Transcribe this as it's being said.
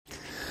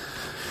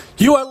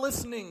You are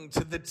listening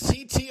to the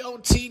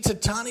TTOT to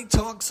Tani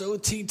Talks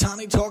OT,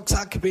 Tani Talks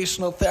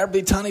Occupational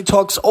Therapy, Tani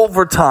Talks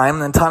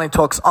Overtime, and Tani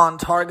Talks On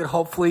Target.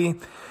 Hopefully,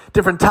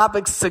 different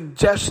topics,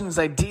 suggestions,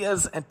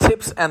 ideas, and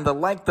tips, and the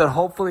like that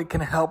hopefully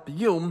can help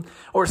you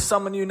or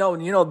someone you know.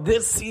 And you know,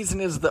 this season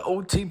is the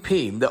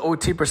OTP, the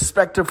OT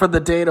perspective for the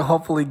day to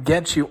hopefully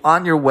get you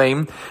on your way.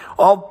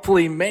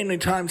 Hopefully, many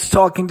times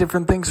talking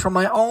different things from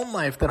my own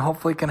life that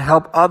hopefully can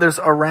help others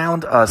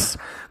around us.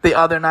 The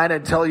other night, I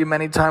tell you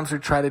many times we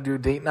try to do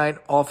date night.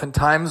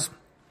 Oftentimes,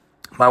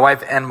 my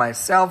wife and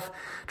myself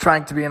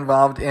trying to be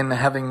involved in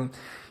having,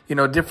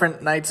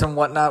 different nights and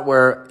whatnot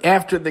where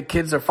after the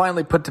kids are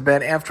finally put to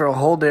bed, after a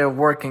whole day of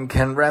working,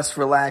 can rest,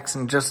 relax,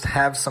 and just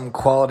have some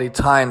quality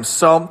time.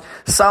 So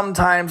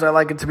sometimes I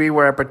like it to be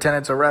where I pretend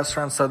it's a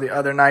restaurant. So the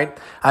other night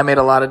I made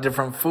a lot of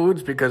different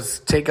foods because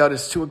takeout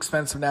is too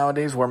expensive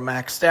nowadays. We're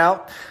maxed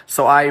out.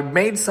 So I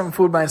made some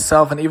food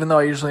myself, and even though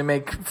I usually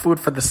make food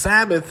for the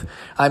Sabbath,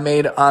 I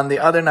made on the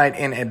other night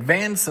in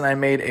advance, and I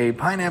made a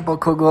pineapple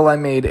kugel. I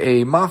made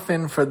a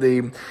muffin for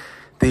the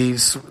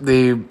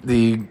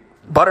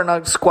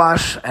butternut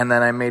squash, and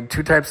then I made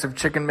 2 types of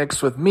chicken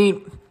mixed with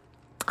meat.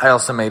 I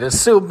also made a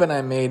soup, and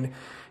I made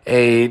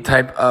a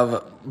type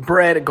of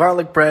bread,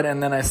 garlic bread,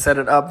 and then I set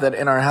it up that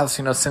in our house,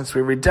 since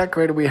we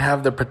redecorated, we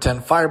have the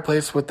pretend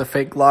fireplace with the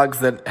fake logs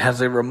that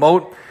has a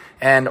remote,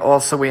 and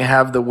also we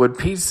have the wood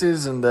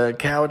pieces and the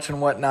couch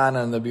and whatnot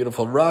and the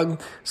beautiful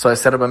rug. So I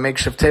set up a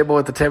makeshift table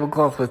with the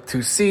tablecloth with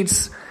 2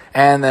 seats,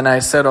 and then I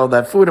set all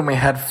that food, and we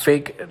had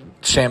fake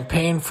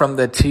champagne from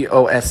the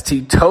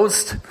TOST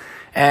toast.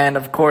 And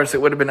of course, it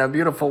would have been a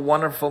beautiful,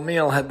 wonderful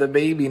meal had the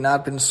baby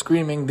not been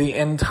screaming the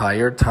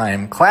entire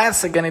time.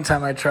 Classic,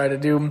 anytime I try to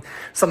do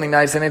something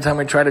nice, anytime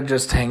we try to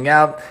just hang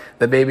out,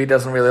 the baby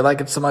doesn't really like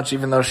it so much.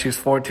 Even though she's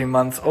 14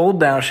 months old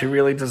now, she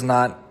really does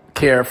not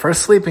care for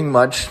sleeping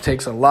much. It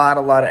takes a lot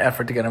of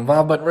effort to get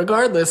involved. But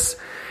regardless,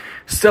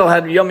 still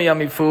had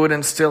yummy food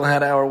and still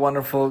had our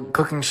wonderful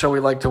cooking show we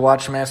like to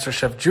watch,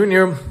 MasterChef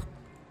Junior.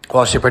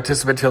 Well, she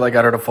participated till I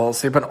got her to fall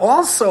asleep. And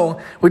also,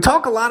 we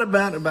talk a lot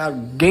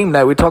about game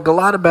night. We talk a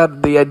lot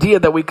about the idea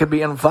that we could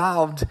be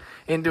involved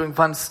in doing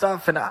fun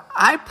stuff. And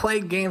I play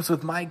games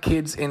with my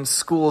kids in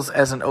schools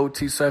as an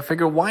OT, so I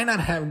figure why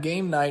not have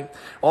game night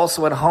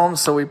also at home?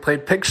 So we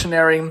played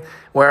Pictionary,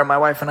 where my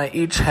wife and I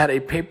each had a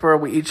paper,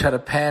 we each had a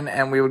pen,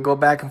 and we would go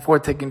back and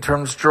forth taking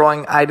turns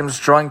drawing items,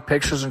 drawing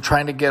pictures, and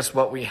trying to guess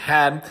what we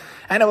had.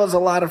 And it was a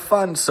lot of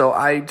fun. So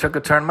I took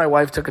a turn, my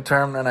wife took a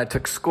turn, and I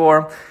took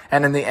score.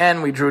 And in the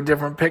end, we drew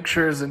different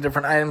pictures and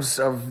different items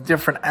of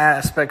different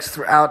aspects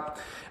throughout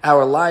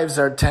our lives,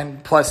 our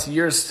 10 plus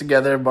years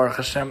together. Baruch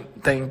Hashem,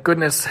 thank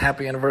goodness,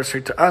 happy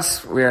anniversary to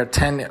us. We are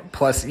 10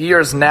 plus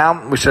years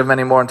now. We should have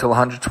many more until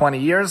 120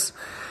 years.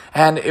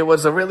 And it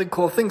was a really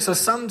cool thing. So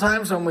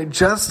sometimes when we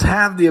just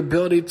have the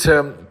ability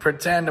to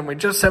pretend, and we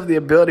just have the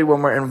ability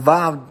when we're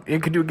involved,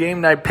 you could do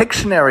game night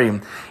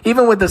Pictionary.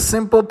 Even with a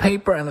simple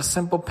paper and a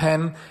simple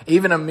pen,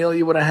 even a meal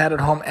you would have had at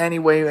home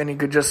anyway, and you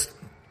could just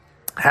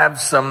have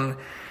some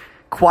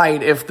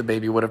quiet if the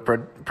baby would have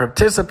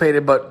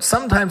participated. But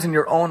sometimes in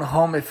your own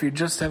home, if you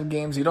just have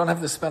games, you don't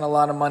have to spend a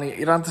lot of money.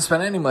 You don't have to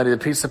spend any money. The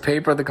piece of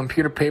paper, the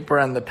computer paper,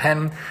 and the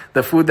pen,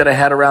 the food that I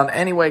had around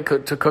anyway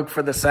to cook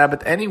for the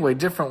Sabbath. Anyway,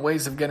 different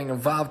ways of getting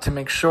involved to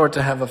make sure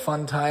to have a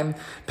fun time.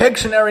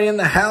 Pictionary in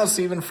the house,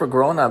 even for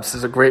grown-ups,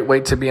 is a great way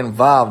to be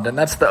involved. And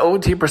that's the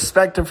OT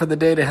perspective for the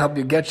day to help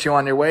you get you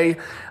on your way.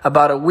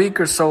 About a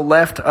week or so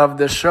left of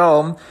the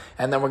show.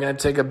 And then we're going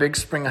to take a big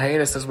spring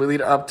hiatus as we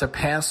lead up to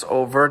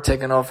Passover,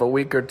 taking off a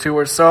week or 2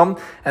 or so.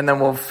 And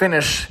then we'll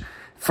finish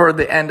for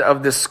the end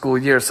of this school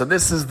year. So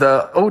this is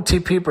the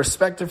OTP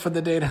perspective for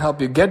the day to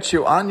help you get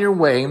you on your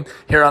way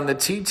here on the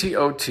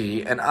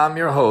TTOT. And I'm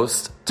your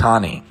host,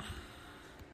 Tani.